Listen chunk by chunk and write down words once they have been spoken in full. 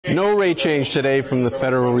No rate change today from the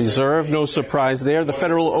Federal Reserve. No surprise there. The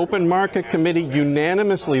Federal Open Market Committee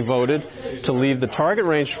unanimously voted to leave the target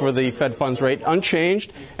range for the Fed funds rate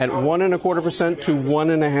unchanged at 1.25% to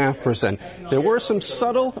 1.5%. There were some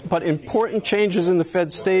subtle but important changes in the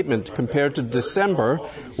Fed statement compared to December,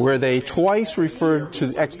 where they twice referred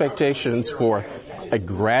to expectations for a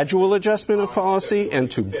gradual adjustment of policy and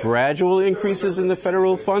to gradual increases in the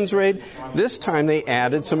federal funds rate. This time they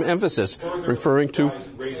added some emphasis, referring to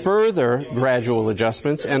further gradual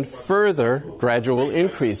adjustments and further gradual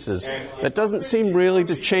increases. That doesn't seem really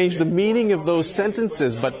to change the meaning of those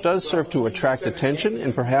sentences, but does serve to attract attention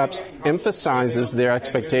and perhaps emphasizes their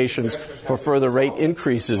expectations for further rate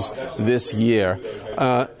increases this year.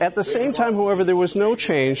 At the same time, however, there was no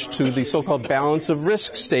change to the so-called balance of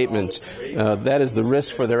risk statements. That is, the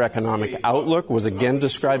risk for their economic outlook was again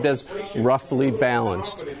described as roughly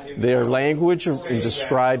balanced. Their language in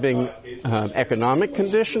describing economic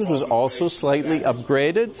conditions was also slightly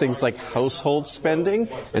upgraded. Things like household spending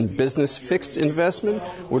and business fixed investment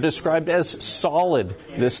were described as solid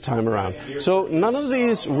this time around. So none of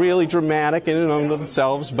these really dramatic in and of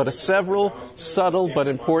themselves, but several subtle but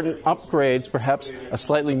important upgrades, perhaps a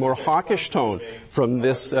slightly more hawkish tone from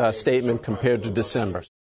this statement compared to December.